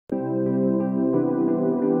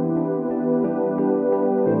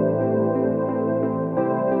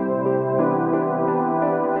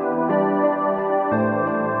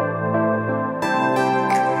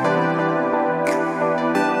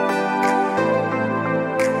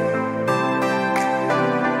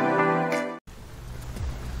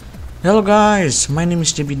Hello guys, my name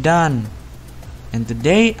is Dan, and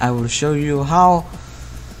today I will show you how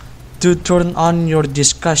to turn on your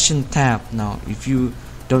discussion tab. Now if you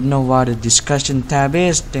don't know what a discussion tab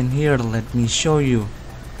is, then here let me show you.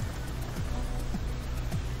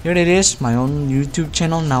 Here it is, my own YouTube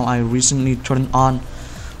channel. Now I recently turned on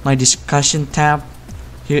my discussion tab.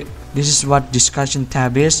 Here, this is what discussion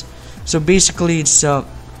tab is. So basically it's a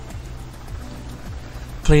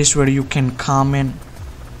place where you can comment,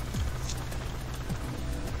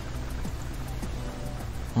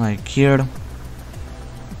 like here.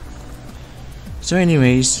 So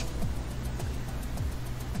anyways,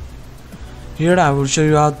 here I will show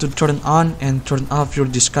you how to turn on and turn off your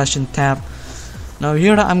discussion tab. Now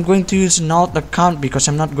here I'm going to use an alt account because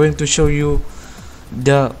I'm not going to show you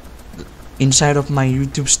the inside of my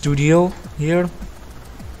YouTube studio. Here,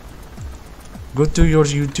 go to your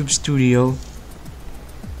YouTube studio.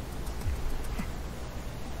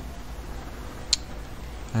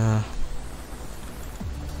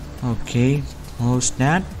 Okay, close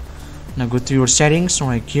that. Now go to your settings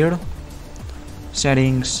right here.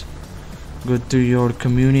 Settings. Go to your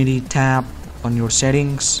community tab on your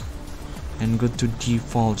settings and go to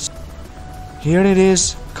defaults. Here it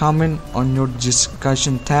is, comment on your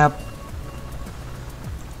discussion tab.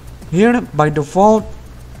 Here by default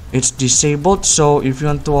it's disabled, so if you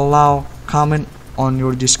want to allow comment on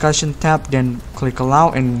your discussion tab, then click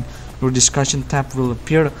allow and your discussion tab will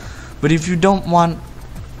appear. But if you don't want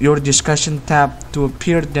your discussion tab to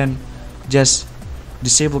appear, then just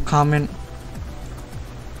disable comment.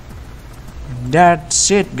 That's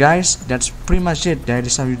it guys, that's pretty much it. That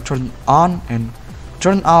is how you turn on and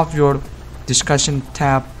turn off your discussion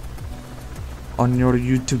tab on your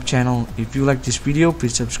YouTube channel. If you like this video,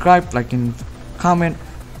 please subscribe, like and comment.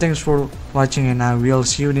 Thanks for watching, and I will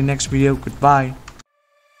see you in the next video. Goodbye.